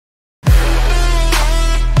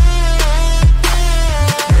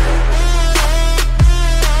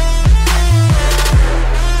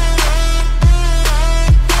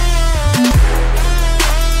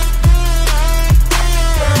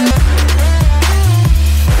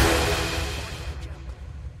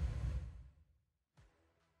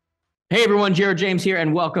Hey everyone, Jared James here,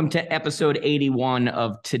 and welcome to episode 81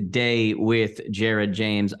 of Today with Jared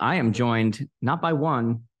James. I am joined not by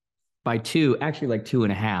one, by two, actually like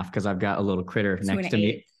 2.5, because I've got a little critter next to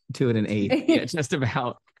me. 2 and an 8. Yeah, just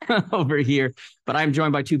about over here. But I'm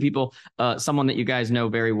joined by two people, someone that you guys know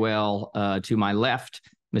very well. To my left,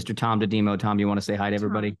 Mr. Tom DeDemo. Tom, you want to say hi to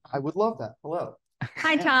everybody? I would love that. Hello.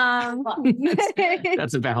 Hi, Tom.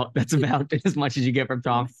 that's about as much as you get from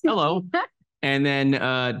Tom. Hello. And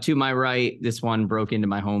then to my right, this one broke into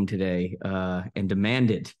my home today and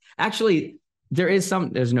demanded. Actually, there's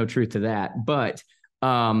no truth to that, but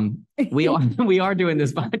we are doing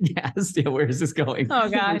this podcast. Yeah, where is this going? Oh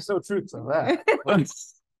gosh, there's no truth to that.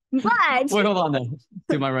 But wait, hold on then.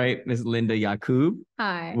 To my right, Miss Linda Yacoub.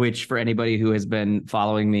 Hi. Which, for anybody who has been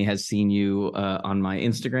following me, has seen you on my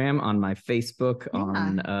Instagram, on my Facebook,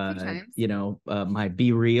 on my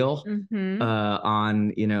Be Real,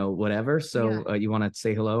 on whatever. So you want to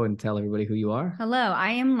say hello and tell everybody who you are? Hello,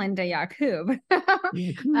 I am Linda Yacoub.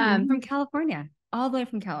 From California, all the way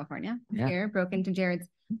from California. Yeah. Here, broke into Jared's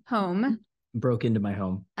home. Broke into my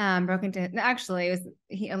home.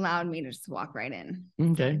 He allowed me to just walk right in.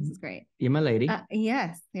 Okay, this is great. You're my lady.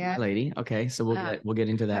 Yes, yeah, my lady. Okay, so we'll get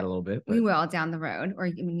into that a little bit. But we will down the road, or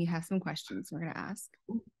when you have some questions, we're gonna ask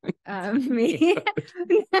me.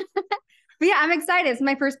 But yeah, I'm excited. It's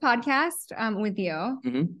my first podcast with you.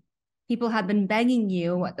 Mm-hmm. People have been begging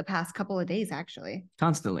you the past couple of days, actually.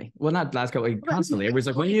 Constantly. Well, not last couple, constantly. Everybody's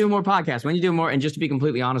like, when you do more podcasts, when you do more. And just to be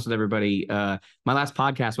completely honest with everybody, my last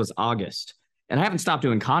podcast was August. And I haven't stopped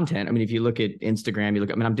doing content. I mean, if you look at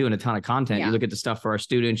Instagram, I'm doing a ton of content. Yeah. You look at the stuff for our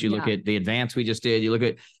students, you look at the advance we just did, you look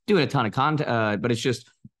at doing a ton of content. But it's just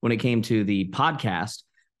when it came to the podcast,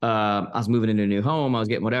 I was moving into a new home. I was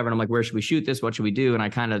getting whatever. And I'm like, where should we shoot this? What should we do? And I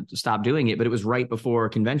kind of stopped doing it, but it was right before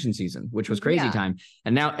convention season, which was crazy time.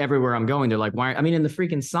 And now everywhere I'm going, they're like, why? I mean, in the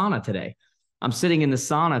freaking sauna today. I'm sitting in the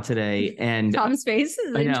sauna today and Tom's face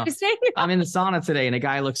is interesting. I'm in the sauna today and a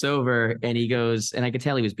guy looks over and he goes, and I could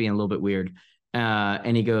tell he was being a little bit weird.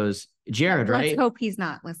 And he goes, Jared, right? Let's hope he's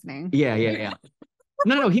not listening. Yeah.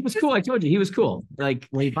 No, he was cool. I told you he was cool. Like,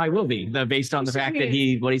 well, he probably will be based on the fact that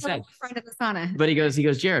what he said. Front of the sauna. But he goes,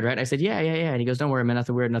 Jared, right? I said, yeah. And he goes, don't worry, man,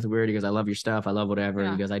 nothing weird. He goes, I love your stuff. I love whatever.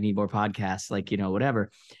 Yeah. He goes, I need more podcasts, whatever.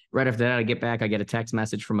 Right after that, I get back, I get a text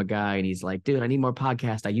message from a guy and he's like, dude, I need more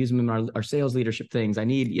podcasts. I use them in our sales leadership things. I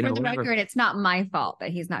need, For the record, it's not my fault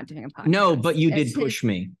that he's not doing a podcast. No, but you did push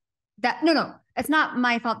me. No, it's not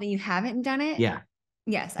my fault that you haven't done it. Yeah.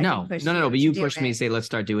 Yes. No, but you pushed me to say, let's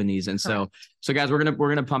start doing these. And so guys, we're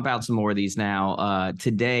going to pump out some more of these now.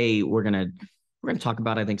 Today we're going to talk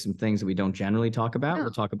about, I think, some things that we don't generally talk about. We'll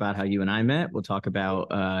talk about how you and I met. We'll talk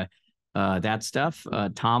about that stuff.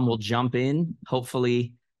 Tom will jump in,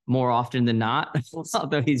 hopefully more often than not,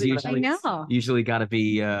 although he's usually got to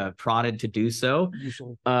be prodded to do so.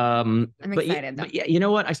 I'm excited though. But yeah, you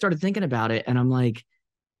know what? I started thinking about it and I'm like,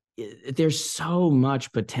 there's so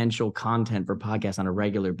much potential content for podcasts on a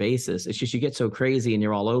regular basis. It's just you get so crazy and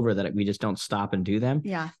you're all over that we just don't stop and do them.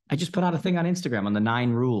 Yeah. I just put out a thing on Instagram on the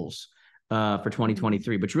 9 rules for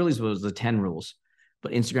 2023, which really was the 10 rules.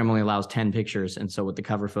 But Instagram only allows 10 pictures. And so with the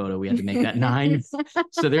cover photo, we had to make that 9.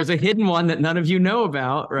 So there's a hidden one that none of you know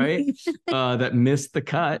about, right? That missed the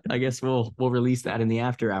cut. I guess we'll release that in the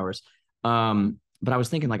after hours. But I was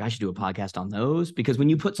thinking I should do a podcast on those because when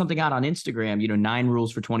you put something out on Instagram, 9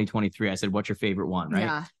 rules for 2023, I said, what's your favorite one? Right.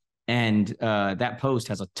 Yeah. And that post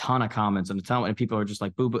has a ton of comments and and people are just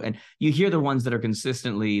like, boo, boo. And you hear the ones that are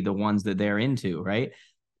consistently the ones that they're into. Right.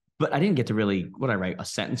 But I didn't get to really, what I write, a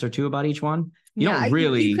sentence or two about each one. You don't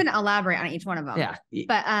really. You couldn't elaborate on each one of them. Yeah.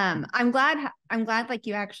 But I'm glad like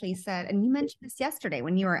you actually said, and you mentioned this yesterday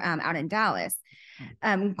when you were out in Dallas,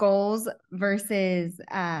 goals versus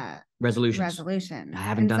resolution. I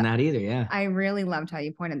haven't done that either. Yeah. I really loved how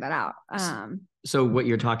you pointed that out. So what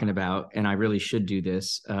you're talking about, and I really should do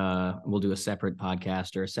this, we'll do a separate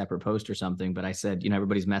podcast or a separate post or something. But I said,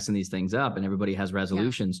 everybody's messing these things up and everybody has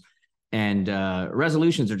resolutions. Yeah. And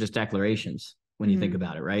resolutions are just declarations when you think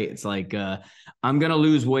about it, right? It's like, I'm going to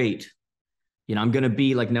lose weight. I'm going to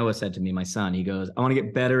be like Noah said to me, my son, he goes, I want to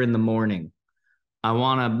get better in the morning. I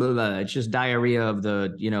want to, it's just diarrhea of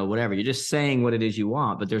the, whatever. You're just saying what it is you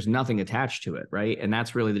want, but there's nothing attached to it, right? And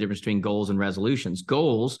that's really the difference between goals and resolutions.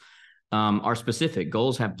 Goals are specific.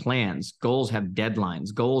 Goals have plans. Goals have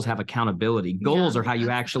deadlines. Goals have accountability. Goals are how you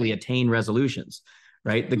actually attain resolutions.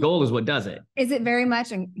 Right. The goal is what does it. Is it very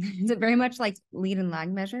much like lead and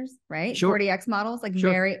lag measures, right? Sure. 40X models,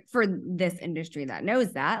 very for this industry that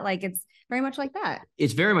knows that, it's very much like that.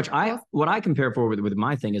 It's very much, what I compare for with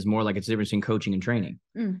my thing is more like it's the difference between coaching and training.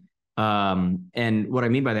 And what I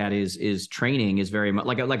mean by that is training is very much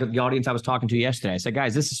like the audience I was talking to yesterday. I said,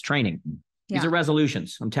 guys, this is training. These are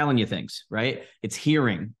resolutions. I'm telling you things, right? It's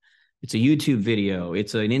hearing. It's a YouTube video.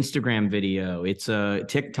 It's an Instagram video. It's a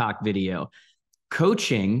TikTok video.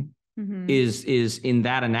 Coaching is in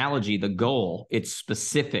that analogy, the goal. It's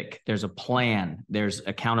specific. There's a plan. There's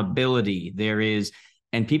accountability.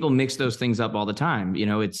 And people mix those things up all the time. You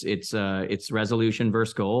know, it's resolution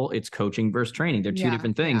versus goal. It's coaching versus training. They're two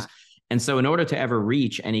different things. And so in order to ever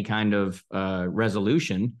reach any kind of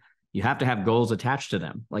resolution, you have to have goals attached to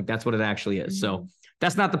them. Like that's what it actually is. So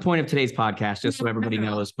that's not the point of today's podcast, just so everybody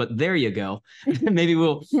knows. But there you go. maybe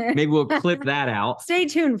we'll clip that out. Stay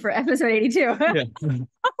tuned for episode 82. Yeah.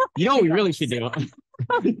 You know what we really should do?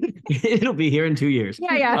 It'll be here in 2 years.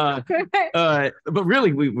 Yeah. But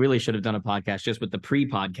really, we really should have done a podcast just with the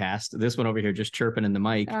pre-podcast. This one over here just chirping in the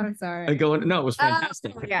mic. I'm sorry. No, it was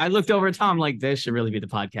fantastic. I looked over at Tom like, this should really be the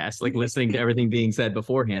podcast, like listening to everything being said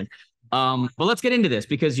beforehand. But let's get into this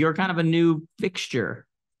because you're kind of a new fixture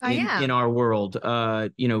in our world. Tell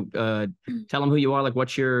them who you are. Like,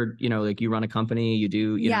 what's your, like you run a company, you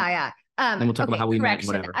do. And we'll talk about how we met and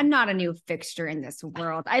whatever. I'm not a new fixture in this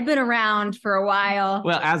world. I've been around for a while.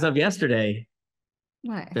 Well, as of yesterday.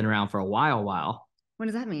 What? Been around for a while. What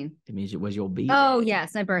does that mean? It means it was your birthday. Oh,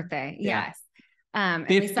 yes. My birthday. Yeah. Yes.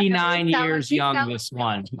 59 years young, this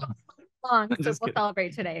one. Long, so we'll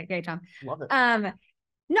celebrate today. Okay, Tom. Love it.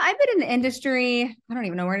 No, I've been in the industry. I don't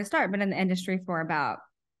even know where to start, but in the industry for about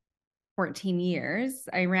 14 years.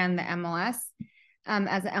 I ran the MLS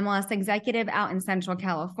as an MLS executive out in Central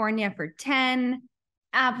California for 10.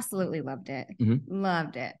 Absolutely loved it.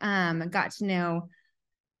 Loved it. Got to know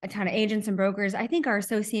a ton of agents and brokers. I think our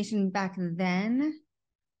association back then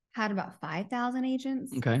had about 5,000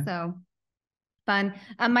 agents. Okay. So fun.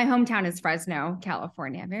 My hometown is Fresno,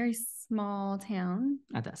 California. Very small town.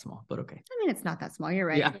 Not that small, but okay. I mean, it's not that small. You're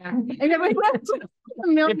right. Yeah.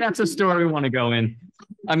 If that's a story we want to go in.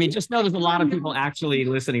 I mean, just know there's a lot of people actually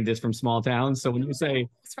listening to this from small towns. So when you say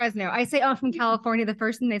it's Fresno, I say, oh, from California. The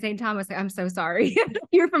first thing they say, Thomas, I'm so sorry.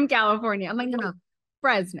 You're from California. I'm like, no,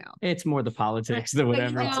 Fresno. It's more the politics than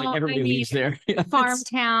whatever. It's like everybody leaves there. Farm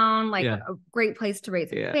town, like a great place to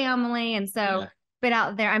raise a family. And so been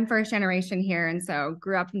out there. I'm first generation here. And so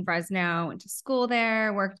grew up in Fresno, went to school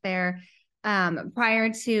there, worked there.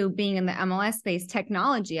 Prior to being in the MLS space,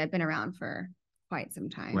 technology, I've been around for quite some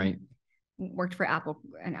time. Right. Worked for Apple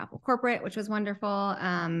corporate, which was wonderful.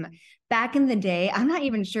 Back in the day, I'm not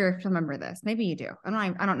even sure if you remember this. Maybe you do.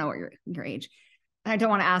 I don't know what your age. I don't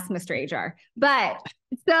want to ask Mr. HR, but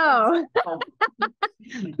so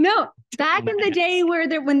no, back in the day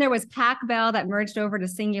when there was Pac Bell that merged over to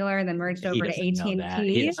Singular and then merged over to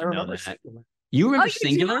AT&T. I remember Singular. You remember you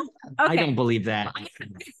Singular? Okay. I don't believe that.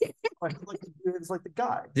 It's like the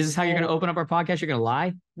guy. This is how you're going to open up our podcast? You're going to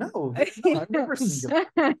lie? No, I remember Singular.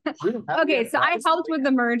 Okay, so I helped with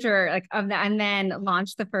the merger of that and then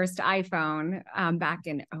launched the first iPhone back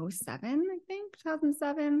in 2007, I think,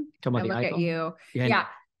 2007. Talking about I the look iPhone? at you. Yeah.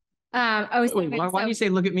 Wait, why do you say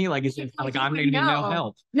look at me like it's like I'm going to need no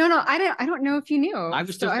help? No, I don't know if you knew. I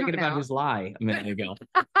was still thinking about his lie a minute ago.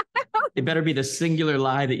 It better be the singular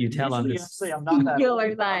lie that you tell on this. I'm not that Singular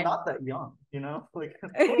old, lie. I'm not that young, like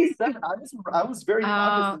 27, I was very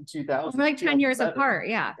young in 2000. We're like 10 years apart.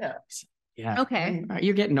 Yeah. Yeah. Okay. Right,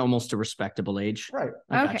 you're getting almost to respectable age. Right.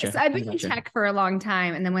 Okay. So I've been in tech for a long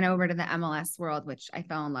time and then went over to the MLS world, which I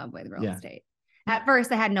fell in love with real estate. At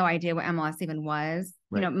first, I had no idea what MLS even was.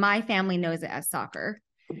 Right. My family knows it as soccer.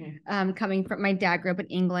 Coming from my dad grew up in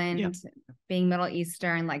England, being Middle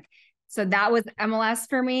Eastern, so that was MLS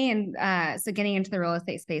for me. And so getting into the real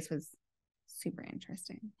estate space was super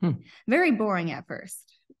interesting. Very boring at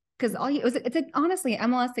first because honestly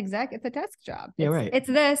MLS exec. It's a desk job. It's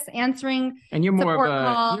this answering. And you're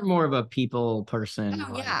more of a people person.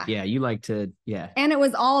 Oh, you like to And it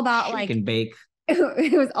was all about shake and bake.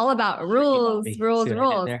 It was all about rules.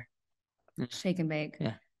 Shake and bake.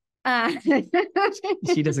 Yeah.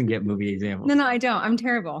 She doesn't get movie examples. No, I don't. I'm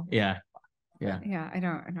terrible. Yeah. I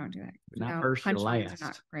don't do that. Not first, you're last.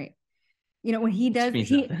 Not great. When he does,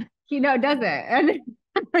 does it, and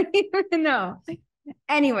I don't even know.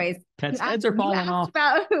 Anyways, Pet's heads are falling off.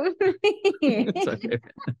 About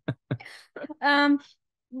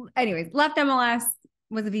anyways, left MLS.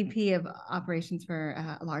 Was a VP of operations for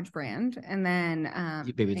a large brand, and then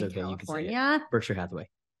baby, it's okay. You can say it. Berkshire Hathaway,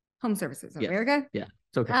 Home Services of America. Yeah,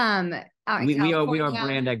 it's okay. We are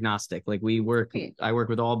brand agnostic. Like I work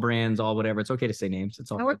with all brands, all whatever. It's okay to say names.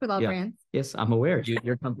 It's all. I work with all brands. Yes, I'm aware.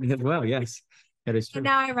 Your company as well. Yes, that is true. And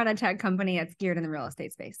now I run a tech company that's geared in the real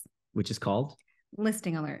estate space. Which is called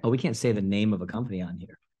Listing Alert. Oh, we can't say the name of a company on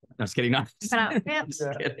here. No, just kidding. No, But I- just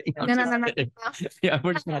kidding. No, no. Yeah,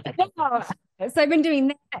 we're just gonna So I've been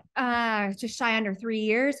doing that just shy under 3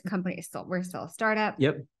 years. We're still a startup.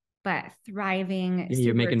 Yep. But thriving.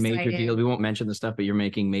 You're making major excited. deals. We won't mention the stuff, but you're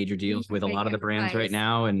making major deals with a lot of the brands right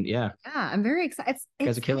now. And yeah, I'm very excited. You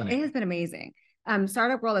guys are killing it. It has been amazing.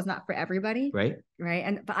 Startup world is not for everybody. Right.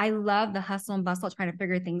 But I love the hustle and bustle, trying to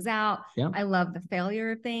figure things out. Yeah. I love the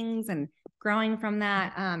failure of things and growing from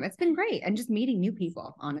that. It's been great. And just meeting new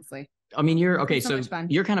people, honestly. I mean, you're okay. So much fun.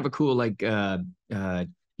 you're kind of a cool, like, you know,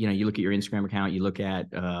 you look at your Instagram account, you look at,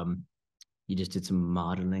 you just did some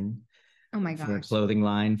modeling. Oh my For a gosh. clothing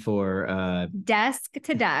line for Desk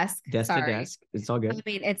to desk. to desk. It's all good. I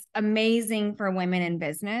mean, it's amazing for women in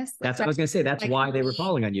business. That's what I was gonna say. That's like why they were me.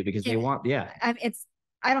 falling on you, because they want, yeah.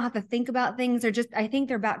 I don't have to think about things. I think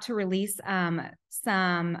they're about to release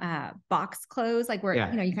some box clothes, like where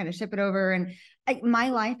Yeah. you kind of ship it over, and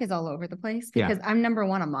my life is all over the place Yeah. because I'm number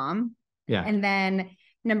one, a mom. Yeah. And then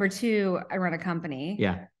number two, I run a company.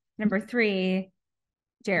 Yeah. Number three,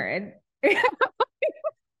 Jared.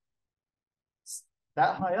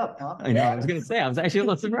 That high up, huh? I know. I was gonna say, I was actually a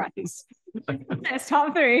little surprised. That's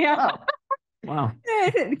top three. Yeah. Wow.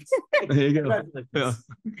 There you go. Yeah.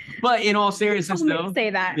 But in all seriousness, though, Say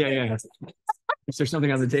that. yeah. Is there something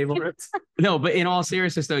on the table? No, but in all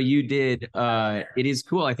seriousness, though, you did. It is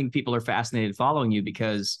cool. I think people are fascinated following you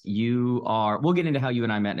because you are. We'll get into how you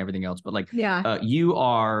and I met and everything else, but like, you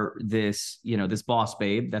are this, this boss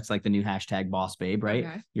babe. That's like the new hashtag boss babe, right?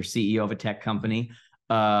 Okay. You're CEO of a tech company.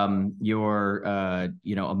 You're, a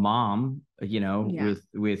mom,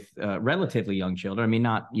 with relatively young children. I mean,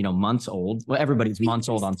 not, months old. Well, everybody's months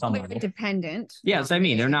old on some level. Dependent. Yeah, so I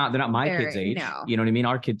mean, they're not my kids' age. No. You know what I mean?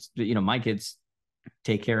 Our kids, my kids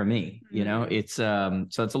take care of me. Mhm. It's so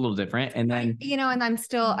it's a little different. And then and I'm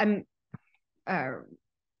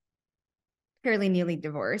fairly newly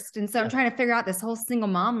divorced, and so I'm trying to figure out this whole single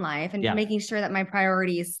mom life and making sure that my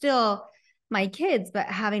priority is still my kids, but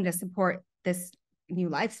having to support this new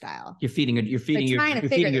lifestyle. you're feeding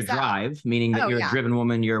your drive, meaning that you're a driven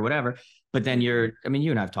woman, you're whatever. But then you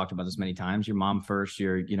and I have talked about this many times. Your mom first,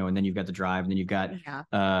 and then you've got the drive, and then you've got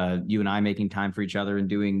you and I making time for each other and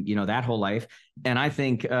doing, that whole life. And I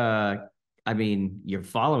think, your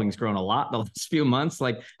following's grown a lot the last few months.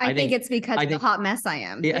 Like I think it's because of the hot mess I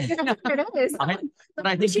am. Yeah. It is. But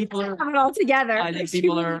I think people are coming all together. I think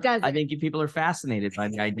people are fascinated by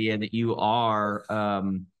the idea that you are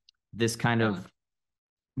this kind of,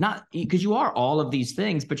 not because you are all of these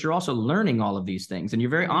things, but you're also learning all of these things, and you're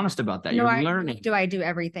very honest about that. You're learning. Do I do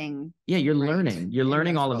everything? Yeah, you're right learning. You're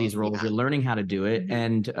learning all of these roles. Yeah. You're learning how to do it. Mhm.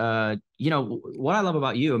 And what I love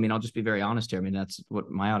about you, I'll just be very honest here. I mean, that's what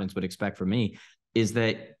my audience would expect from me, is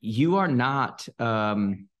that you are not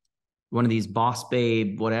one of these boss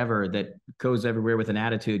babe, whatever, that goes everywhere with an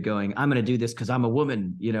attitude going, I'm going to do this because I'm a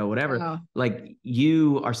woman, whatever. Oh. Like,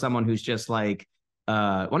 you are someone who's just like,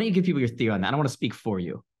 why don't you give people your theory on that? I don't want to speak for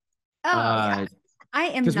you. I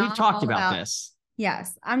am, because we've talked about this.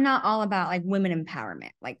 Yes, I'm not all about like women empowerment.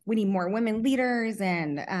 Like, we need more women leaders,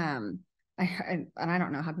 and I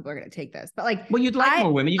don't know how people are going to take this, but like, well, you'd like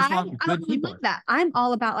more women. You just want good people. Like that. I'm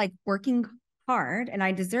all about like working hard, and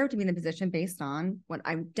I deserve to be in the position based on what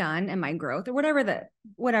I've done and my growth, or whatever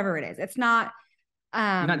it is. It's not.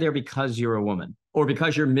 You're not there because you're a woman, or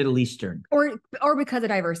because you're Middle Eastern, or because of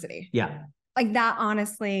diversity. Yeah. Like that,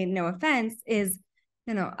 honestly, no offense, is,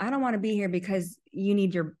 I don't want to be here because you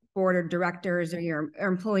need your board of directors or your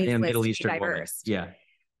employees list Middle to be Eastern diverse. Woman. Yeah.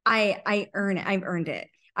 I earn it. I've earned it.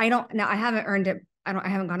 I haven't earned it. I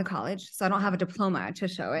haven't gone to college, so I don't have a diploma to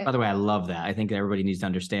show it. By the way, I love that. I think everybody needs to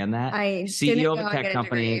understand that. CEO of a tech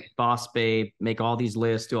company, boss babe, make all these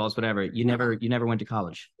lists, do all this, whatever. You never went to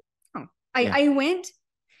college. Oh. I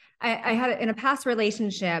had in a past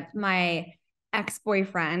relationship, my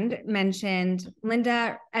ex-boyfriend mentioned,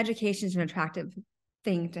 Linda, education is an attractive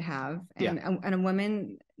thing to have, and a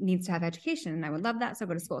woman needs to have education, and I would love that, so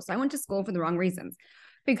go to school. So I went to school for the wrong reasons,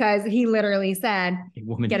 because he literally said,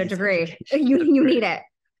 get a degree. You need it.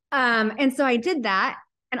 And so I did that,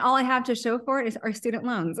 and all I have to show for it are student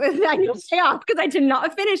loans that I need to pay off because I did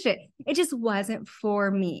not finish it. It just wasn't for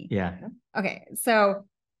me. Yeah. Okay. So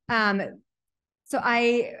I've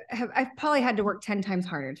probably had to work 10 times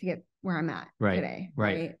harder to get where I'm at today.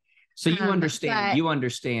 Right. So you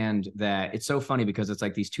understand that it's so funny, because it's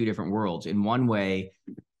like these two different worlds. In one way,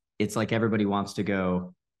 it's like everybody wants to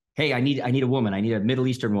go, hey, I need a woman. I need a Middle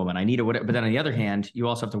Eastern woman. I need a whatever. But then on the other hand, you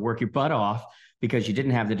also have to work your butt off because you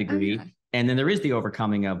didn't have the degree. Oh, yeah. And then there is the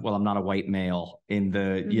overcoming of, well, I'm not a white male in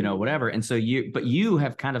the, whatever. And so you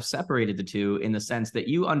have kind of separated the two in the sense that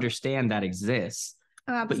you understand that exists.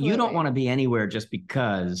 Oh, but you don't want to be anywhere just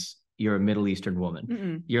because you're a Middle Eastern woman.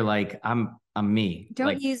 Mm-mm. You're like, I'm me. Don't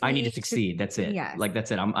like, use I me need to succeed. That's it. Yes. Like,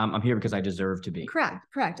 that's it. I'm here because I deserve to be.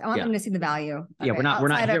 Correct. I want them to see the value. Yeah, we're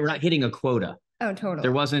not hitting a quota. Oh, totally.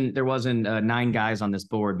 There wasn't 9 guys on this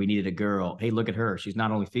board. We needed a girl. Hey, look at her. She's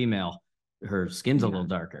not only female, her skin's a little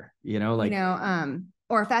darker. Like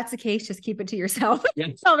or if that's the case, just keep it to yourself. Yeah.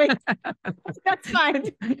 Tell me. That's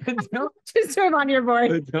fine. Just turn on your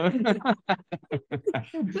board. But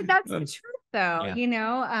that's the truth, though.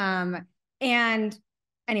 Yeah. And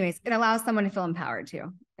anyways, it allows someone to feel empowered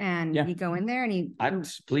too. And you go in there and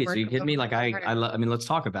please, you hit me like I mean, let's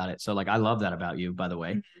talk about it. So like, I love that about you, by the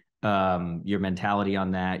way. Your mentality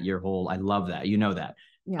on that, I love that. You know that.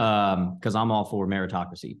 Yeah. Because I'm all for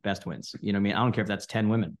meritocracy, best wins. You know what I mean? I don't care if that's 10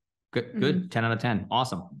 women. Good. 10 out of 10.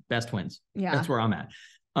 Awesome. Best wins. Yeah. That's where I'm at.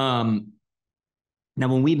 Now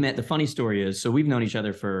when we met, the funny story is, so we've known each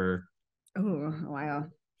other for a while.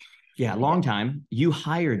 Yeah, a long time. You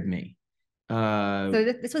hired me. So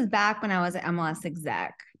this was back when I was an MLS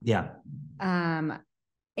exec. Yeah. And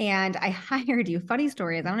I hired you. Funny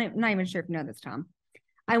story is, I'm not even sure if you know this, Tom.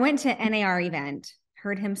 I went to NAR event,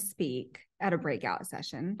 heard him speak at a breakout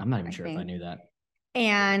session. I'm not even sure if I knew that.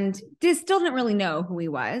 And just still didn't really know who he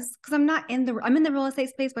was because I'm in the real estate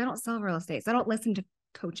space, but I don't sell real estate. So I don't listen to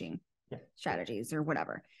coaching strategies or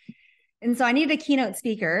whatever. And so I needed a keynote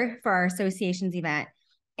speaker for our association's event.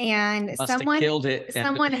 And someone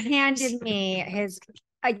handed me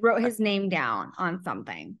I wrote his name down on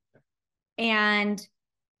something. And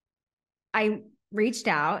I reached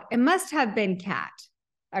out. It must have been Kat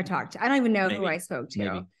I talked to. I don't even know who I spoke to.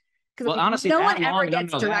 Maybe. Well, honestly, no one ever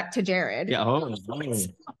gets direct to Jared. Yeah. Not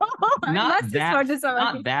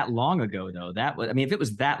that long ago, though. If it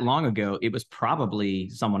was that long ago, it was probably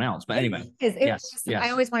someone else. But anyway, yes. I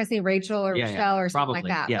always want to say Rachel or Michelle or something like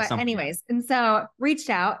that. Yeah, but anyways, and so reached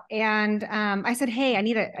out and I said, hey, I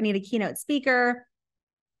need a keynote speaker.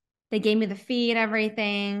 They gave me the fee and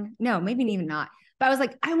everything. No, maybe even not. But I was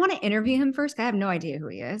like, I want to interview him first. I have no idea who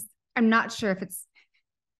he is. I'm not sure if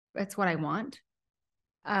it's what I want.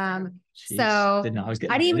 So I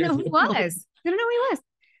didn't even know who he was. Didn't know who he was.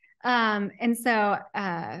 And so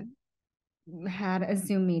had a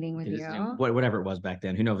Zoom meeting with you. Whatever it was back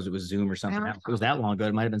then. Who knows? It was Zoom or something else. It was that long ago.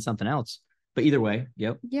 It might have been something else. But either way,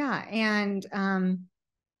 yep. Yeah, and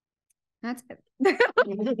that's it.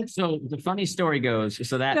 So the funny story goes,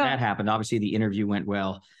 so that happened. Obviously, the interview went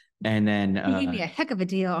well. And then he gave me a heck of a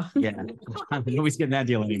deal. Yeah. Nobody's getting that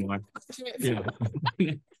deal anymore. Yeah.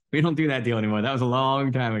 We don't do that deal anymore. That was a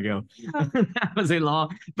long time ago.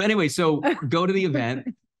 But anyway, so go to the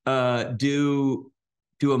event, do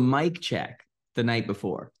a mic check the night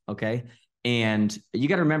before. Okay. And you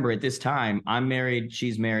got to remember, at this time, I'm married,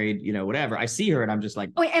 she's married, whatever. I see her and I'm just like,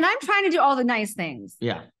 oh, and I'm trying to do all the nice things.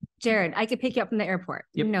 Yeah. Jared, I could pick you up from the airport.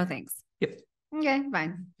 Yep. No, thanks. Yep. Okay,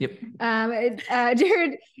 fine. Yep.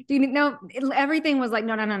 Jared, do you know, everything was like,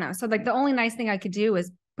 no. So like the only nice thing I could do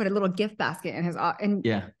was put a little gift basket in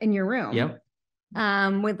in your room. Yep.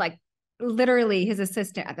 With like literally his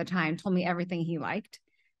assistant at the time told me everything he liked.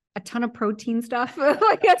 A ton of protein stuff.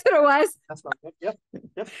 Like that's what it was. That's not good.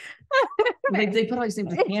 Yep. They put all these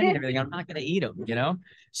things in candy and everything. I'm not going to eat them,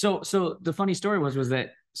 So the funny story was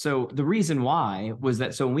that, so the reason why was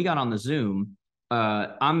that, so when we got on the Zoom,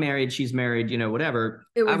 I'm married, she's married, whatever.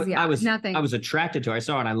 I was nothing. I was attracted to her. I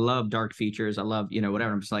saw her and I love dark features. I love,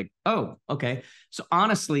 whatever. I'm just like, oh, okay. So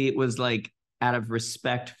honestly, it was like out of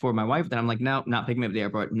respect for my wife that I'm like, no, not picking me up at the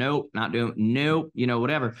airport. Nope, not doing, nope,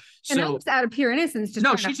 whatever. So and it's out of pure innocence.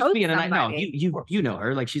 No, she's just being, and I know you know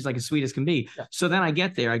her, like she's like as sweet as can be. Yeah. So then I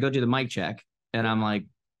get there, I go do the mic check and I'm like,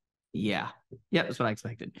 yeah, that's what I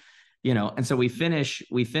expected. And so we finish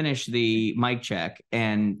the mic check,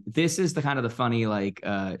 and this is the kind of the funny, like,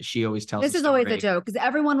 she always tells this is always a joke because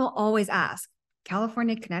everyone will always ask,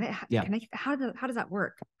 California, Connecticut, how does that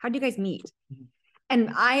work? How do you guys meet? And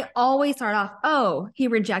I always start off, oh, he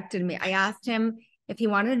rejected me. I asked him if he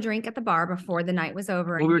wanted a drink at the bar before the night was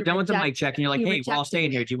over. Well, we were done with the mic check, and you're like, hey, we're all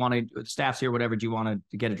staying here. Do you want to, staff's here, whatever. Do you want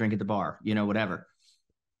to get a drink at the bar? Whatever.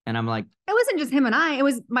 And I'm like, it wasn't just him and I, it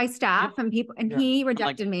was my staff and people, and he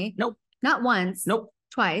rejected me. Nope. Not once. Nope.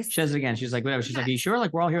 Twice. She says it again. She's like, whatever. She's like, are you sure?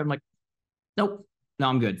 Like, we're all here. I'm like, nope. No,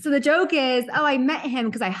 I'm good. So the joke is, oh, I met him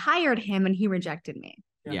because I hired him and he rejected me.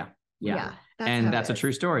 Yeah. That's a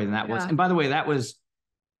true story. And that was, and by the way, that was,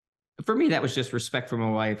 for me, that was just respect for my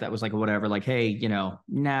wife. That was like, whatever, like, hey,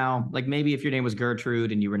 now, like maybe if your name was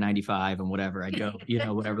Gertrude and you were 95 and whatever, I'd go,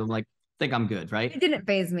 whatever. I'm like, think I'm good, right? It didn't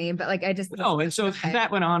phase me, but like I just And so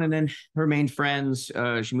that went on, and then remained friends.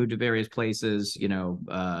 She moved to various places,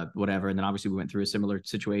 whatever. And then obviously we went through a similar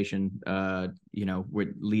situation, which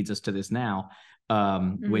leads us to this now,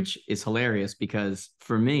 which is hilarious because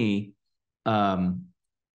for me,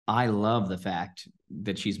 I love the fact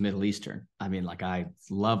that she's Middle Eastern. I mean, like, I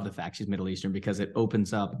love the fact she's Middle Eastern because it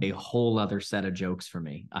opens up a whole other set of jokes for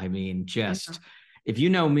me. I mean, if you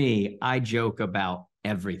know me, I joke about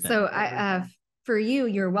everything. So for you,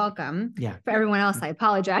 you're welcome. Yeah. For everyone else, I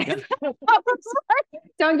apologize.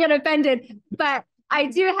 Don't get offended. But I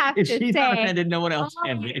do have to say, she's not offended, no one else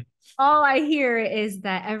can be. All I hear is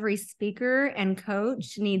that every speaker and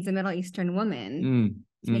coach needs a Middle Eastern woman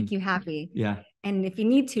to make you happy. Yeah. And if you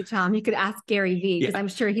need to, Tom, you could ask Gary Vee because I'm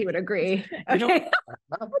sure he would agree. Okay.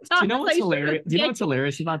 Do you know what's hilarious? Do you know what's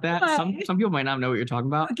hilarious about that? Some people might not know what you're talking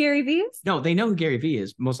about. Gary Vee is? No, they know who Gary Vee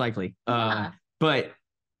is, most likely. But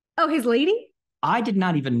his lady? I did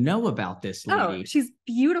not even know about this lady. Oh, she's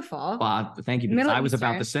beautiful. Thank you. Because I was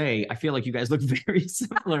about to say, I feel like you guys look very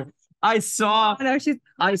similar. I saw this the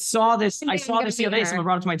other day. Someone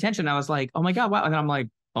brought it to my attention. I was like, oh my God, wow. And then I'm like,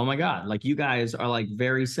 oh my God, like you guys are like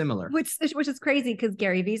very similar. Which is crazy because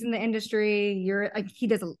Gary Vee's in the industry. You're like, he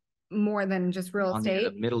does more than just real estate.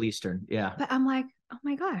 The Middle Eastern, yeah. But I'm like, oh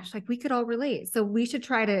my gosh, like we could all relate. So we should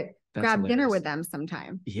try to grab dinner with them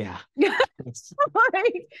sometime. Yeah.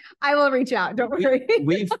 I will reach out. Don't worry.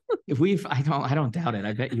 I don't doubt it.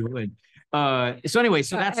 I bet you would. So anyway,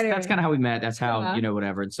 that's kind of how we met. That's how,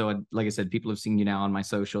 whatever. And so, like I said, people have seen you now on my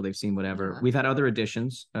social, they've seen whatever. We've had other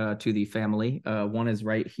additions to the family. One is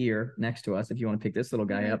right here next to us. If you want to pick this little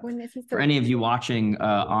guy up for any of you watching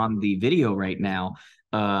on the video right now,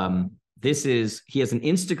 he has an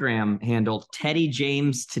Instagram handle, Teddy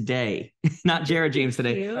James Today, not Jared James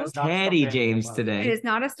Today, Teddy James Today. It is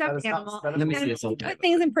not a stuffed animal. Let me see this. Put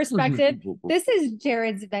things in perspective. This is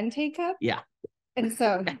Jared's venti cup. Yeah. And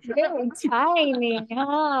so very tiny.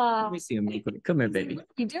 Let me see him. Come here, baby.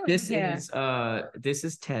 You doing? This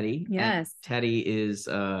is Teddy. Yes. And Teddy is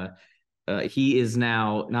he is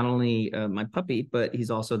now not only my puppy, but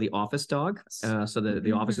he's also the office dog. So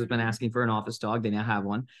the office has been asking for an office dog. They now have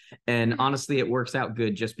one. And honestly, it works out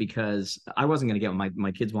good just because I wasn't going to get one.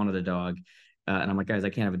 My kids wanted a dog. And I'm like, guys, I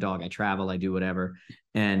can't have a dog. I travel, I do whatever.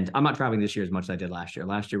 And I'm not traveling this year as much as I did last year.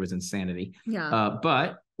 Last year was insanity. Yeah.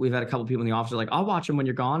 But we've had a couple people in the office like, I'll watch him when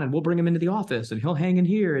you're gone and we'll bring him into the office and he'll hang in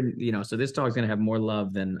here. And, so this dog's going to have more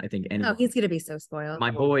love than I think anyone. Oh, he's going to be so spoiled. My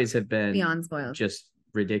boys have been beyond spoiled. Just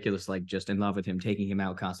ridiculous, like just in love with him, taking him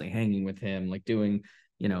out constantly, hanging with him, like doing,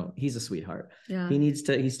 he's a sweetheart. Yeah.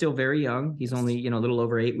 He's still very young. He's only, a little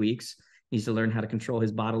over 8 weeks. He needs to learn how to control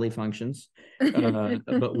his bodily functions.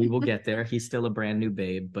 But we will get there. He's still a brand new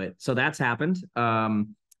babe. But so that's happened.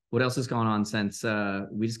 What else has gone on since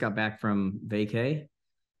we just got back from vacay?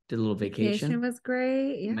 Did a little vacation. Vacation was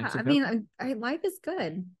great. Yeah. Mexico. I mean, life is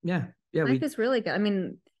good. Yeah. Yeah. Life is really good. I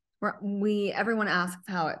mean, everyone asks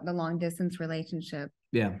how the long distance relationship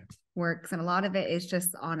works. And a lot of it is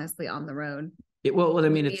just honestly on the road. I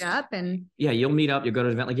mean, it's meet up and you'll meet up. You'll go to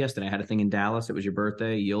an event like yesterday. I had a thing in Dallas. It was your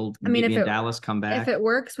birthday. You'll meet me in Dallas, come back. If it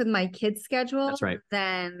works with my kids' schedule, that's right.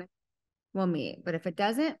 Then we'll meet. But if it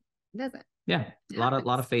doesn't, it doesn't. Yeah. A lot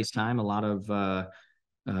of FaceTime, a lot of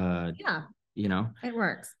it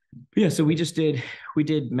works. Yeah, so we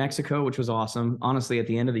did Mexico, which was awesome. Honestly, at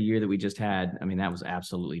the end of the year that we just had, I mean, that was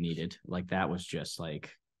absolutely needed. Like that was just like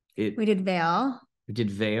it. We did Vail. We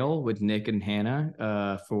did Vail with Nick and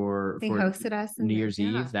Hannah for hosted us New Year's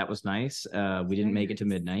Eve. That was nice. We didn't make it to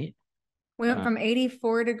midnight. We went from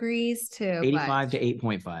 84 degrees to 85 to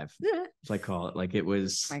 8.5. As I call it. Like it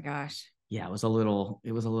was. Oh my gosh. Yeah, it was a little.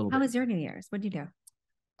 How was your New Year's? What did you do?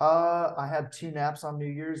 I had 2 naps on New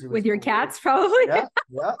Year's. With your cats, probably? Yeah.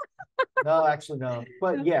 No, actually, no.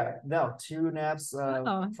 But 2 naps.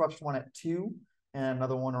 First one at 2 and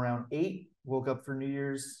another one around 8. Woke up for New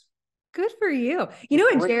Year's. Good for you. You know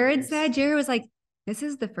what Jared said? Jared was like, this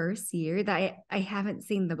is the first year that I haven't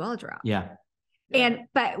seen the ball drop. Yeah.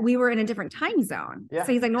 But we were in a different time zone. Yeah.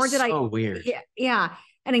 So he's like, nor did I. So weird. Yeah.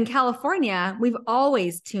 And in California, we've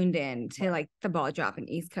always tuned in to like the ball drop in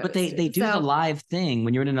East Coast. But they do the live thing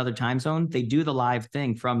when you're in another time zone. They do the live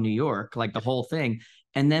thing from New York, like the whole thing.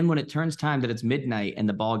 And then when it turns time that it's midnight and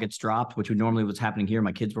the ball gets dropped, which would normally what's happening here,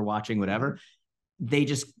 my kids were watching, whatever, they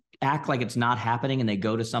just act like it's not happening and they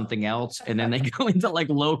go to something else and then they go into like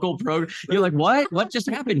local program. You're like, what just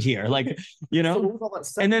happened here? Like,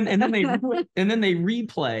 and then they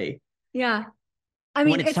replay. Yeah. I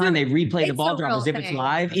mean, when it's time, they replay the ball drop as if it's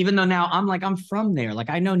live, even though now I'm from there. Like,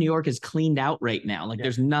 I know New York is cleaned out right now. Like,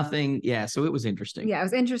 there's nothing. Yeah. So it was interesting. Yeah. It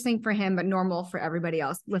was interesting for him, but normal for everybody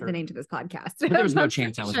else listening to this podcast. But there was no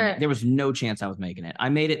chance there was no chance I was making it. I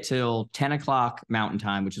made it till 10 o'clock Mountain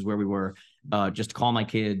Time, which is where we were, just to call my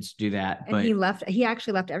kids, do that. And but he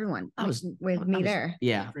actually left everyone. I was there.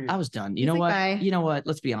 Yeah. I was done. You know what? Bye. You know what?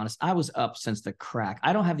 Let's be honest. I was up since the crack.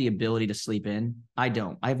 I don't have the ability to sleep in. I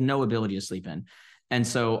have no ability to sleep in. And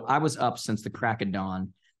so I was up since the crack of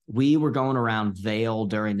dawn. We were going around Vail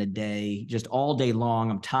during the day, just all day long.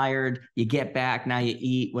 I'm tired. You get back, now you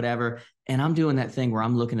eat, whatever. And I'm doing that thing where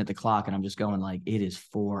I'm looking at the clock and I'm just going like, it is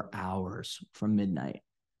 4 hours from midnight.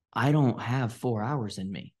 I don't have 4 hours in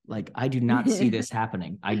me. Like, I do not see this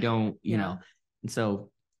happening. I don't, you know. And so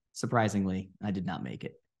surprisingly, I did not make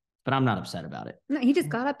it. But I'm not upset about it. No, he just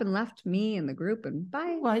got up and left me and the group and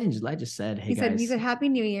bye. Well, I just said, hey, he said, Happy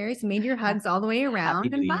New Year's, made your hugs all the way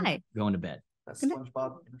around and bye. Going to bed. That's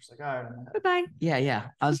SpongeBob. Like, all right. Bye. Yeah.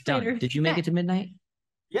 I was done. Later. Did you make it to midnight?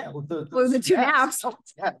 Yeah. With the 2 naps.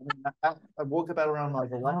 Yeah. I woke up at around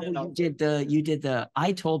like 11. You did the,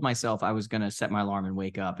 I told myself I was going to set my alarm and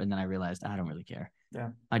wake up. And then I realized I don't really care. Yeah.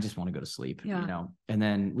 I just want to go to sleep, you know? And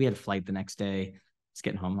then we had a flight the next day. It's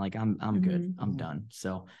getting home. Like, I'm good. I'm done.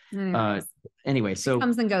 So, anyway, so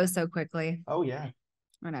comes and goes so quickly. Oh yeah.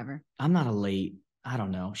 Whatever. I'm not a late. I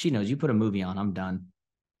don't know. She knows. You put a movie on, I'm done.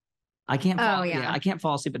 I can't. I can't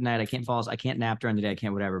fall asleep at night. I can't nap during the day. I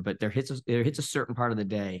can't whatever. But there hits a certain part of the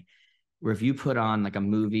day where if you put on like a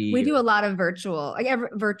movie, we do a lot of virtual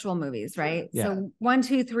movies, right? Yeah. So 1,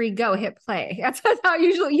 2, 3, go, hit play. That's how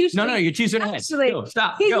usually. No, you're choosing ahead. Go,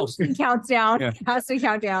 stop, go. Counts down. Yeah. Has to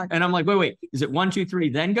count down. And I'm like, wait, is it 1, 2, 3,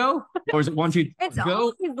 then go, or is it 1, 2, it's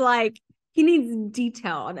go? Always like he needs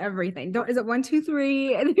detail on everything. Is it 1, 2,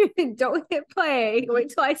 3, and don't hit play. Wait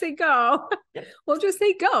till I say go. We'll just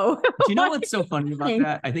say go. Do you know what's so funny about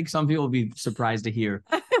that? I think some people will be surprised to hear.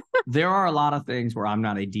 There are a lot of things where I'm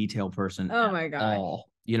not a detail person. Oh my God. All.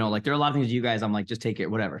 You know, like there are a lot of things you guys, I'm like, just take it,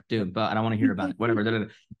 whatever, dude, but I don't want to hear about it, whatever.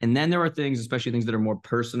 And then there are things, especially things that are more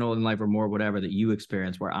personal in life or more whatever that you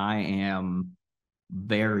experience where I am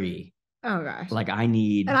very, oh gosh, like I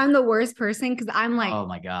need. And I'm the worst person because I'm like, oh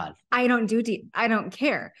my God. I don't do deep. I don't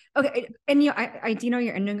care. Okay. And I do you know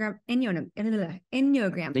your Enneagram number?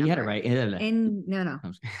 You had it right. No.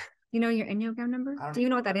 You know your Enneagram number? Do you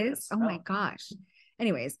know what that is? Oh my gosh.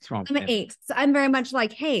 Anyways, I'm an 8. So I'm very much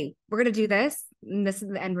like, hey, we're going to do this. And this is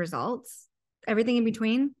the end results. Everything in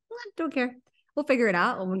between, don't care. We'll figure it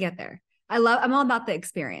out when we get there. I'm all about the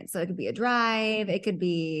experience. So it could be a drive. It could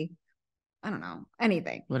be, I don't know,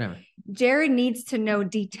 anything. Whatever. Jared needs to know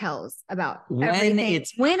details about when everything.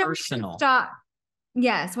 It's personal.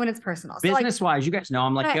 Yes, when it's personal. Business-wise, you guys know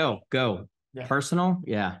I'm like, go. Yeah. Personal,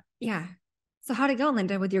 yeah. Yeah. So how'd it go,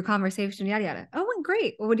 Linda, with your conversation? Yada, yada. Oh,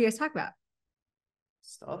 great. Well, what do you guys talk about?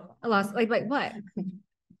 Stuff. I lost, like what?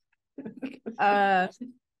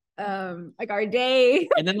 Like our day.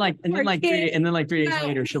 And then 3 days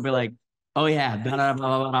later, she'll be like, oh yeah, blah, blah,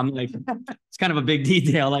 blah, blah. I'm like, it's kind of a big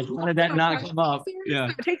detail. Like, how did that not come up? Yeah.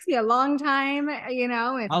 It takes me a long time, you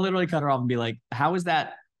know. I'll literally cut her off and be like, how is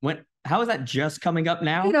that just coming up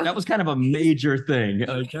now? You know, that was kind of a major thing.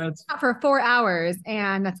 For 4 hours,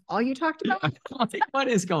 and that's all you talked about? What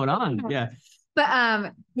is going on? Yeah.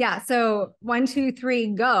 But yeah, so 1, 2,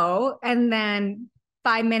 3, go. And then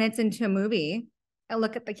 5 minutes into a movie, I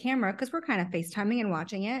look at the camera because we're kind of FaceTiming and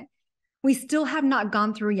watching it. We still have not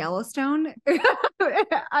gone through Yellowstone.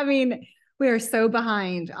 I mean, we are so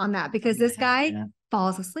behind on that because this guy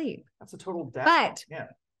falls asleep. That's a total death. But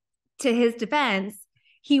to his defense,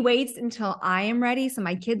 he waits until I am ready. So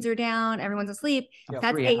my kids are down, everyone's asleep.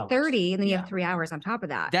 That's 8:30. And then you have 3 hours on top of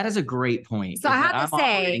that. That is a great point. So I have to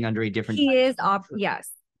say, under a different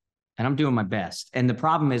yes. And I'm doing my best. And the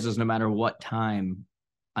problem is no matter what time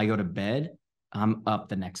I go to bed, I'm up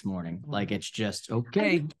the next morning. Like, it's just,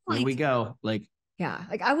 okay, here we go. Like, yeah,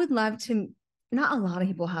 like I would love to, not a lot of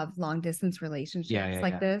people have long distance relationships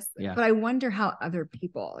like this, but I wonder how other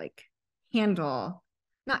people like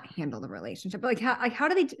not handle the relationship, but how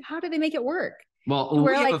do they make it work? Well,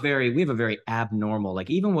 we have a very abnormal, like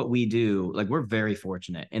even what we do, like we're very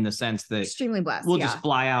fortunate in the sense that extremely blessed. We'll just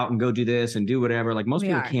fly out and go do this and do whatever. Like most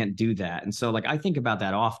people can't do that. And so like, I think about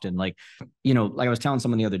that often, like, you know, like I was telling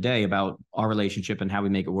someone the other day about our relationship and how we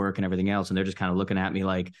make it work and everything else. And they're just kind of looking at me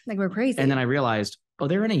like we're crazy. And then I realized, oh,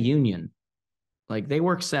 they're in a union. Like they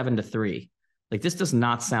work 7 to 3. Like this does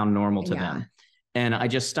not sound normal to them. And I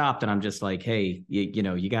just stopped and I'm just like, hey, you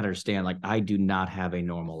know, you got to understand, like, I do not have a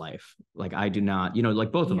normal life. Like I do not, you know,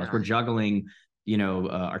 like both of us, we're juggling, you know,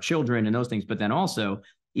 our children and those things. But then also,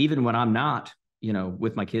 even when I'm not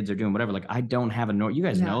with my kids or doing whatever, like I don't have a you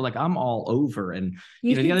guys know, like I'm all over. And,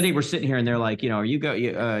 the other day we're sitting here and they're like,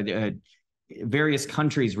 various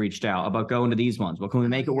countries reached out about going to these ones. Well, can we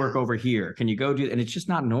make it work over here? Can you go do, and it's just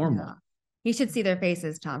not normal. Yeah. You should see their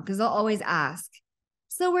faces, Tom, because they'll always ask,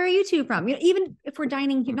 so where are you two from? Even if we're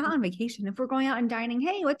dining, you're not on vacation. If we're going out and dining,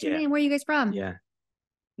 hey, what's your name? Where are you guys from? Yeah.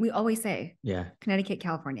 We always say, Connecticut,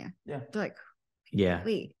 California. Yeah. They're like, yeah.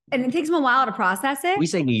 Wait. And it takes them a while to process it. We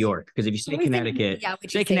say New York, because if you say Connecticut,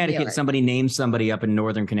 say Connecticut, somebody names somebody up in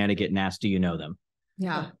Northern Connecticut and asks, do you know them?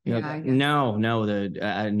 Yeah. No,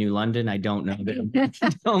 the New London, I don't know them.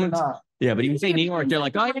 Don't. Yeah, but you say New York, they're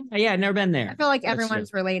like, oh yeah, I've never been there. I feel like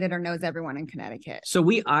everyone's related or knows everyone in Connecticut. So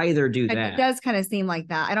we either do that. It does kind of seem like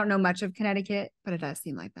that. I don't know much of Connecticut, but it does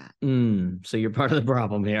seem like that. So you're part of the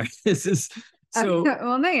problem here. This is so.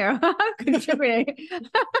 Well, no, you're contributing.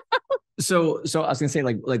 So I was gonna say,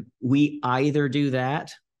 like we either do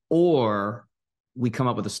that or we come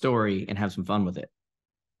up with a story and have some fun with it.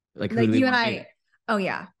 Like who do you and I. Oh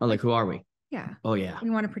yeah. Oh, like who are we? Yeah. Oh yeah.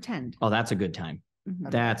 We want to pretend. Oh, that's a good time.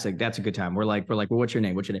 Mm-hmm. That's a good time. We're like, well, what's your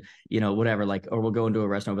name? What's your name? Whatever. Like, or we'll go into a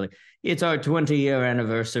restaurant. We're like, it's our 20-year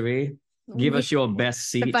anniversary. Give us your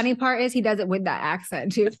best seat. The funny part is he does it with that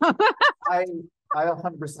accent too. I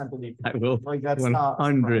 100% believe that. I will. Like that's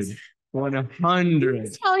 100. 100.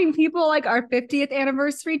 He's telling people like our 50th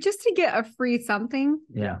anniversary just to get a free something.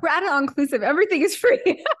 Yeah. We're at an all-inclusive. Everything is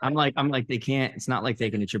free. I'm like, they can't, it's not like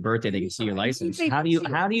they can, it's your birthday, they can see your license. How do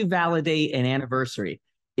you validate an anniversary?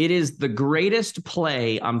 It is the greatest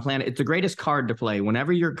play on planet. It's the greatest card to play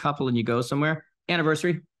whenever you're a couple and you go somewhere.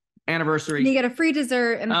 Anniversary. And you get a free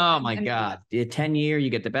dessert. And oh my God. 10-year, you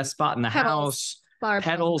get the best spot in the house.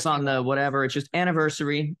 Petals on the whatever. It's just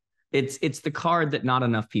anniversary. It's the card that not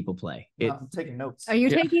enough people play. I'm taking notes. Are you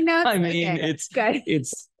taking notes? I mean, it's good.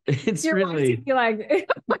 It's you're really. You're like,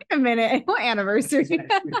 wait a minute, what anniversary? She hate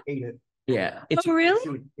it. Yeah. Oh,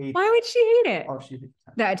 really? Why would she hate it? Oh, she hates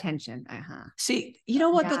the attention. See, you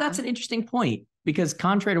know what? Though, that's an interesting point, because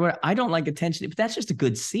contrary to what I don't like attention, but that's just a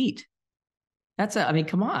good seat. I mean,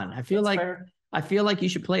 come on. I feel like you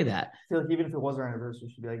should play that. I feel like even if it was our anniversary,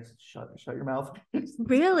 she'd be like, shut your mouth.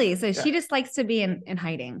 Really? So she just likes to be in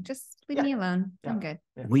hiding. Just leave me alone. I'm good.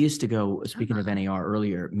 Yeah. We used to go, speaking of NAR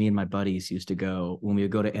earlier, me and my buddies used to go, when we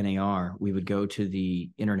would go to NAR, we would go to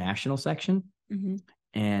the international section. Mm-hmm.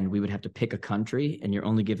 And we would have to pick a country, and you're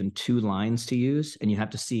only given 2 lines to use, and you have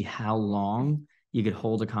to see how long you could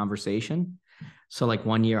hold a conversation. So like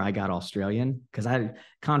one year I got Australian, because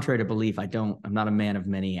contrary to belief, I'm not a man of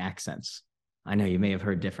many accents. I know you may have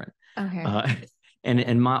heard different. Okay.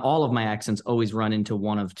 And all of my accents always run into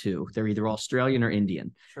one of 2. They're either Australian or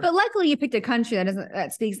Indian. Sure. But luckily you picked a country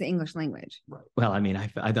that speaks the English language. Right. Well, I mean, I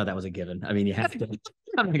thought that was a given. I mean, you have to.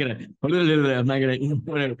 I'm not gonna.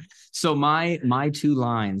 Whatever. So my 2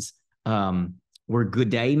 lines were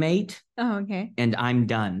 "Good day, mate." Oh, okay. And "I'm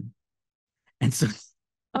done." And so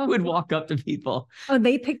I would walk up to people. Oh,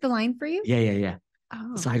 they picked the line for you? Yeah.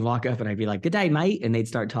 Oh. So I'd walk up and I'd be like, "Good day, mate," and they'd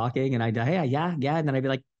start talking, and I'd hey, yeah, and then I'd be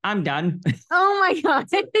like, "I'm done." Oh my God!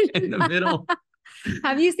 In the middle.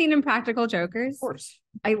 Have you seen Impractical Jokers? Of course.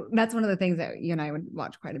 That's one of the things that you and I would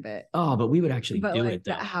watch quite a bit. Oh, but we would actually do it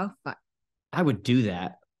though. How fun! I would do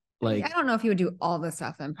that. Like, I don't know if you would do all the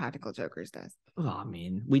stuff that Impractical Jokers does. Oh, I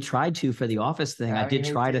mean, we tried to for the office thing. I did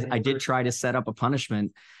try to set up a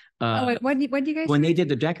punishment. What do you guys? When they did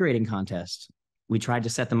the decorating contest, we tried to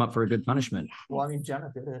set them up for a good punishment. Well, I mean,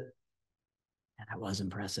 Jenna did it. And that was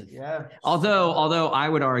impressive. Yeah. Although I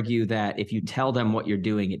would argue that if you tell them what you're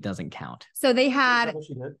doing, it doesn't count. So they had.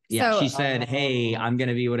 She said, "Hey, I'm going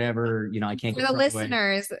to be whatever. I can't." For the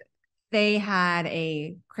listeners, they had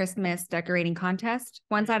a Christmas decorating contest.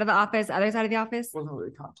 One side of the office, other side of the office. Wasn't really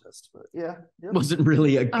a contest, but yeah. Wasn't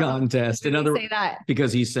really a contest. In other words,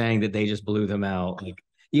 because he's saying that they just blew them out. Like,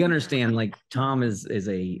 you understand? Like, Tom is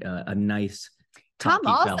a nice. Tom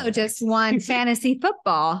also just won fantasy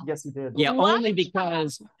football. Yes, he did. Yeah, only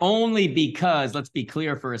because let's be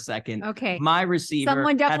clear for a second. Okay. My receiver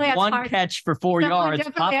had 1 catch for 4 yards,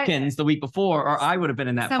 Hopkins the week before, or I would have been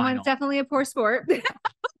in that final. Someone's definitely a poor sport.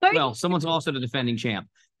 Well, someone's also the defending champ.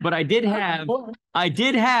 But I did have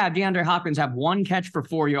DeAndre Hopkins have 1 catch for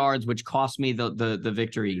 4 yards, which cost me the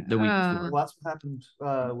victory the week before. Well, that's what happened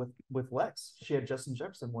with Lex. She had Justin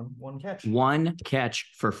Jefferson one catch. 1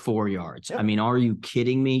 catch for 4 yards. Yep. I mean, are you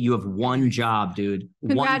kidding me? You have 1 job, dude.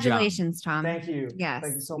 Congratulations, Tom. Thank you. Yes.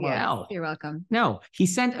 Thank you so much. Yes. You're welcome. No, he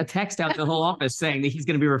sent a text out to the whole office saying that he's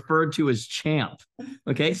going to be referred to as champ.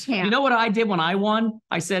 Okay. Champ. You know what I did when I won?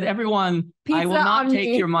 I said, everyone, I will not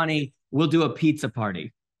take your money. We'll do a pizza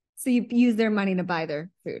party. So you use their money to buy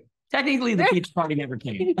their food. Technically, the pizza party never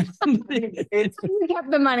came. It's kept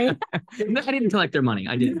the money. No, I didn't collect their money.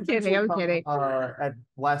 I didn't. I'm kidding. I'm kidding. At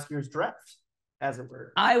last year's draft, as it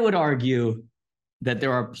were. I would argue that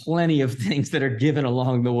there are plenty of things that are given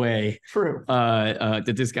along the way. True.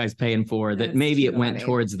 That this guy's paying for. That maybe it went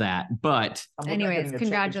towards that. But anyways,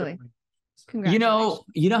 congratulations. You know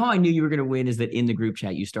how I knew you were going to win is that in the group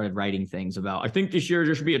chat you started writing things about, I think this year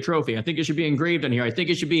there should be a trophy. I think it should be engraved on here. I think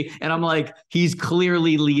it should be, and I'm like, he's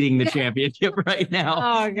clearly leading the championship right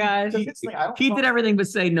now. Oh gosh. He did everything but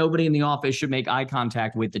say nobody in the office should make eye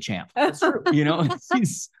contact with the champ. That's true. You know,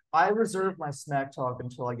 I reserve my smack talk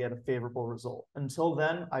until I get a favorable result. Until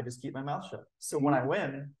then, I just keep my mouth shut. So when I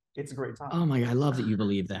win, it's a great time. Oh my God, I love that you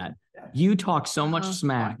believe that. You talk so much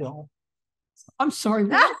smack. I'm sorry.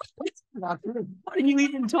 What are you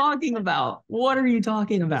even talking about? What are you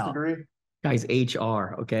talking about? Disagree. Guy's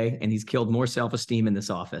HR, okay? And he's killed more self-esteem in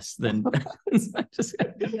this office than just...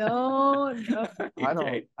 No. I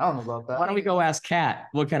don't know about that. Why don't we go ask Kat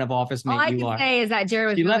what kind of office mate you are? All I can say is that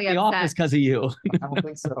Jared was really left the office because of you. I don't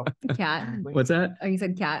think so. Kat. What's that? Oh, you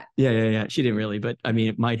said Kat. Yeah. She didn't really, but I mean,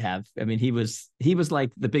 it might have. I mean, he was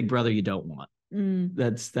like the big brother you don't want.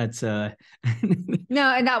 That's No,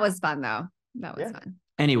 and that was fun though. That was fun.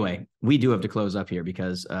 Anyway, we do have to close up here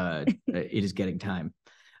because it is getting time.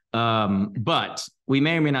 But we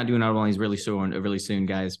may or may not do another one of these really soon,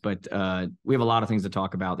 guys. But we have a lot of things to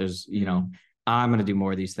talk about. There's, I'm going to do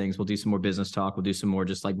more of these things. We'll do some more business talk. We'll do some more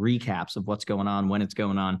just like recaps of what's going on, when it's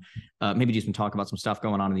going on. Maybe do some talk about some stuff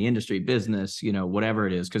going on in the industry, business, whatever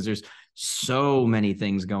it is, because there's so many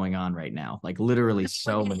things going on right now. Like literally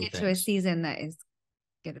so many things. To a season that is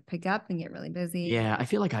going to pick up and get really busy. Yeah, I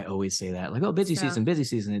feel like I always say that. Like, oh, busy season.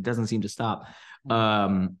 It doesn't seem to stop.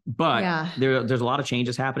 But there's a lot of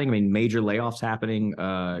changes happening. I mean, major layoffs happening.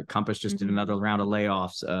 Compass just did another round of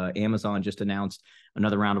layoffs. Amazon just announced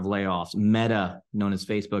another round of layoffs. Meta, known as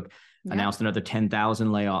Facebook, announced another 10,000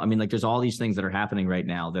 layoffs. I mean, like there's all these things that are happening right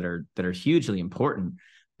now that are hugely important.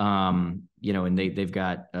 And they've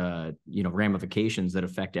got ramifications that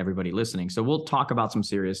affect everybody listening. So we'll talk about some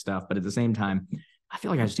serious stuff, but at the same time, I feel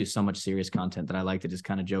like I just do so much serious content that I like to just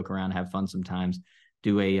kind of joke around, have fun sometimes.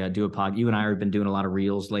 Do a pod. You and I have been doing a lot of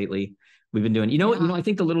reels lately. We've been doing, I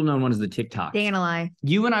think the little known one is the TikTok. Day and a lie.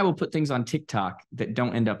 You and I will put things on TikTok that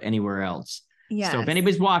don't end up anywhere else. Yeah. So if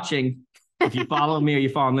anybody's watching, if you follow me or you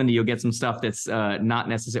follow Linda, you'll get some stuff that's not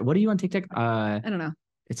necessary. What are you on TikTok? I don't know.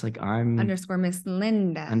 It's like I'm _Miss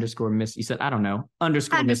Linda. _Miss. You said, I don't know. _Miss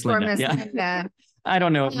Linda. Miss Linda. I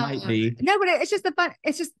don't know. It might be. No, but it's just the fun.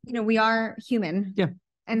 It's just, we are human. Yeah.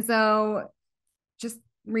 And so just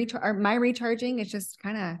my recharging is just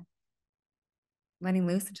kind of letting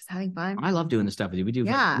loose and just having fun. I love doing this stuff with you. We do.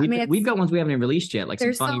 Yeah. We've got ones we haven't even released yet, like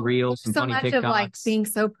some funny reels, some funny TikToks. So much of like being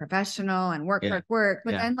so professional and work. But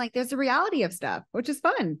then like there's a reality of stuff, which is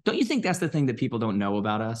fun. Don't you think that's the thing that people don't know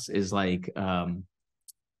about us is like,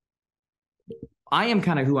 I am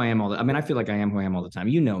kind of who I am I feel like I am who I am all the time.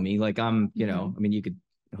 You know me, like I'm, I mean, you could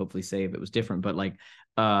hopefully say if it was different, but like,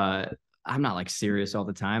 I'm not like serious all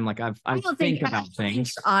the time. Like I think about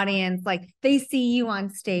things. Audience, like they see you on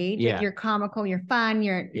stage. Yeah. Like, you're comical, you're fun,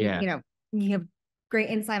 you have great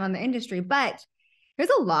insight on the industry, but there's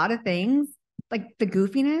a lot of things like the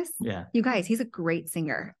goofiness. Yeah. You guys, he's a great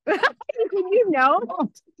singer. Oh,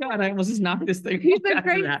 God, I almost just knocked this thing. He's a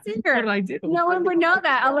great singer. What did I do? No one would know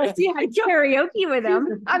that unless you had karaoke with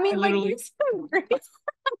him. I mean, he's so great.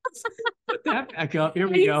 Put that back up. Here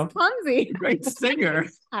we go. Clumsy. Great singer.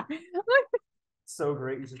 So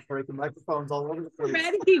great. He's just breaking microphones all over the place.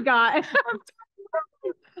 Ready he got.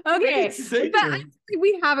 Okay. But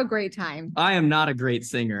we have a great time. I am not a great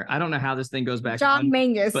singer. I don't know how this thing goes back. John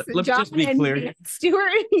Mangus. But let's just be clear.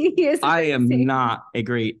 Stuart, he is I am not a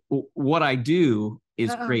great. What I do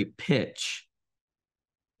is great pitch.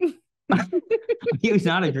 He was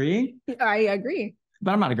not agreeing? I agree.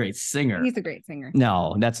 But I'm not a great singer. He's a great singer.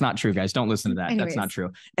 No, that's not true, guys. Don't listen to that. Anyways. That's not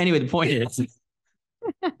true. Anyway, the point is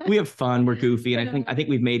we have fun. We're goofy. And I think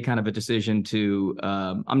we've made kind of a decision to,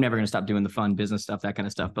 I'm never going to stop doing the fun business stuff, that kind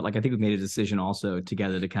of stuff. But like, I think we've made a decision also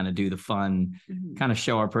together to kind of do the fun, kind of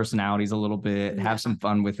show our personalities a little bit, have some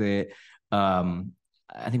fun with it.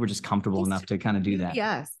 I think we're just comfortable enough to kind of do that.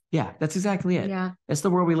 Yes. Yeah, that's exactly it. Yeah. That's the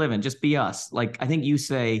world we live in. Just be us. Like, I think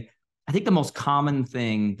the most common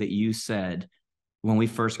thing that you said when we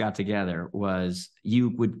first got together was you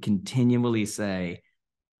would continually say,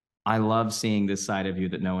 I love seeing this side of you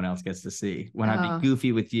that no one else gets to see. When I'd be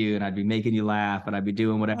goofy with you and I'd be making you laugh and I'd be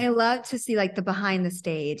doing whatever. I love to see like the behind the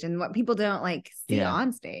stage and what people don't like see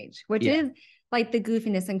on stage, which is like the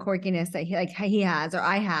goofiness and quirkiness that he has, or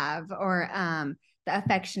I have, or the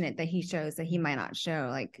affectionate that he shows that he might not show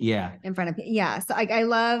like in front of people. Yeah. So I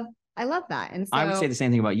love that. And so I would say the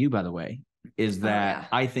same thing about you, by the way, is that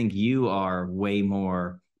I think you are way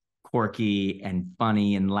more quirky and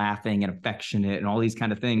funny and laughing and affectionate and all these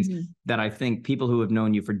kind of things that I think people who have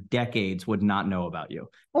known you for decades would not know about you.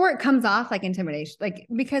 Or it comes off like intimidation, like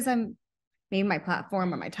because I'm maybe my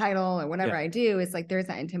platform or my title or whatever I do is like, there's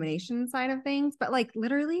that intimidation side of things, but like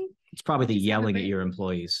literally it's probably the yelling at your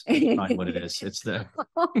employees. That's probably what it is. It's the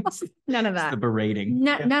none of that. The berating.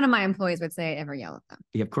 None of my employees would say I ever yell at them.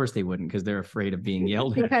 Yeah, of course they wouldn't, because they're afraid of being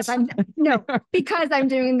yelled at. Because I'm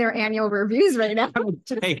doing their annual reviews right now.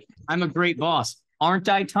 Hey, I'm a great boss, aren't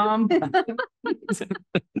I, Tom?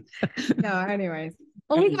 No, anyways.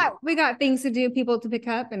 Well, we got things to do, people to pick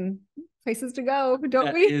up, and places to go,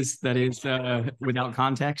 don't we? That is without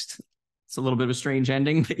context. It's a little bit of a strange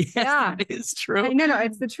ending, but yes, that is true. No,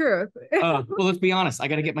 it's the truth. Well, let's be honest. I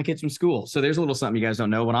got to get my kids from school. So there's a little something you guys don't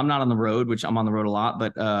know. When I'm not on the road, which I'm on the road a lot,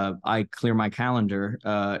 but I clear my calendar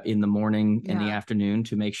in the morning and the afternoon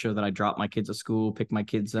to make sure that I drop my kids at school, pick my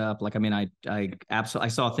kids up. Like, I mean, I absolutely, I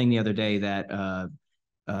saw a thing the other day that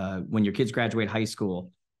when your kids graduate high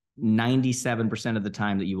school, 97% of the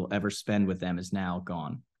time that you will ever spend with them is now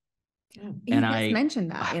gone. And I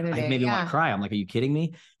mentioned that the other day. I made me want to cry. I'm like, are you kidding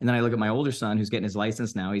me? And then I look at my older son who's getting his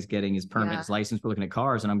license now. He's getting his permit, his license. We're looking at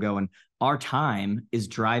cars, and I'm going, our time is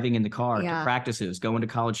driving in the car to practices, going to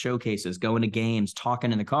college showcases, going to games,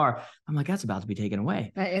 talking in the car. I'm like, that's about to be taken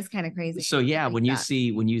away. That is kind of crazy. So yeah, when you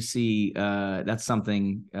see that's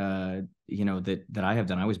something you know, that I have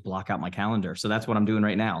done. I always block out my calendar. So that's what I'm doing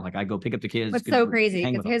right now. Like, I go pick up the kids. What's so crazy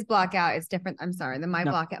because his block out is different. I'm sorry, than my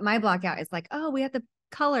block out. My block out is like, oh, we have to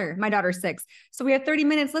color. My daughter's 6, so we have 30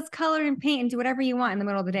 minutes. Let's color and paint and do whatever you want in the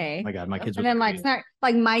middle of the day. Oh my God, my kids. And then like, it's not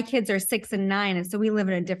like my kids are 6 and 9, and so we live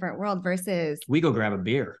in a different world versus we go grab a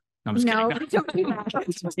beer. No, I'm just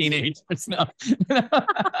kidding. Teenagers. No.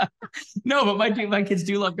 No, but my kids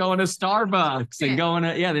do love going to Starbucks and going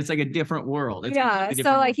to, it's like a different world. It's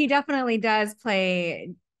so like he definitely does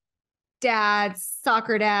play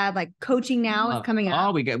soccer dad, like coaching now is coming up.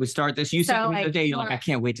 Oh, we start this. You said the other day, you're like, I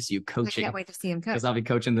can't wait to see you coaching. I can't wait to see him coach. Because I'll be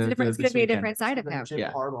coaching it's going to be a different side of him.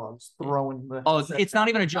 Throwing it's not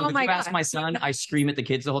even a joke. If you ask my son, I scream at the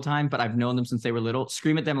kids the whole time, but I've known them since they were little.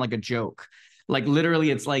 Scream at them like a joke. Like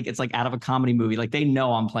literally, it's like out of a comedy movie. Like they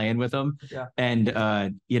know I'm playing with them. Yeah.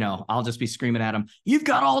 And you know, I'll just be screaming at them, you've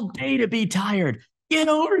got all day to be tired. Get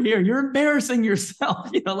over here. You're embarrassing yourself.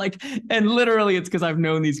 You know, like, and literally it's because I've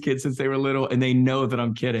known these kids since they were little and they know that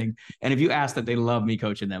I'm kidding. And if you ask that, they love me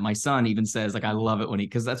coaching them. My son even says, like, I love it when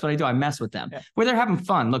because that's what I do. I mess with them where they're having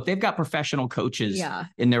fun. Look, they've got professional coaches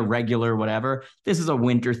in their regular whatever. This is a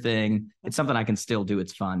winter thing. It's something I can still do.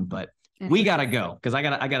 It's fun, but we got to go because I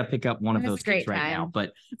got to pick up one of those kids right now.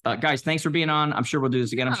 But guys, thanks for being on. I'm sure we'll do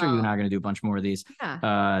this again. I'm sure you and I are going to do a bunch more of these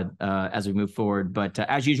as we move forward. But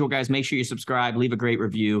as usual, guys, make sure you subscribe, leave a great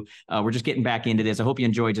review. We're just getting back into this. I hope you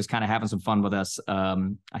enjoy just kind of having some fun with us.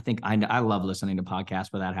 I think I love listening to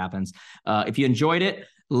podcasts where that happens. If you enjoyed it,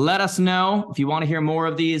 let us know. If you want to hear more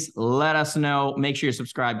of these, let us know. Make sure you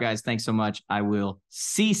subscribe, guys. Thanks so much. I will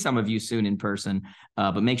see some of you soon in person,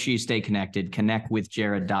 but make sure you stay connected.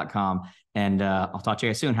 Connectwithjared.com. And I'll talk to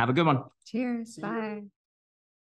you guys soon. Have a good one. Cheers. Bye.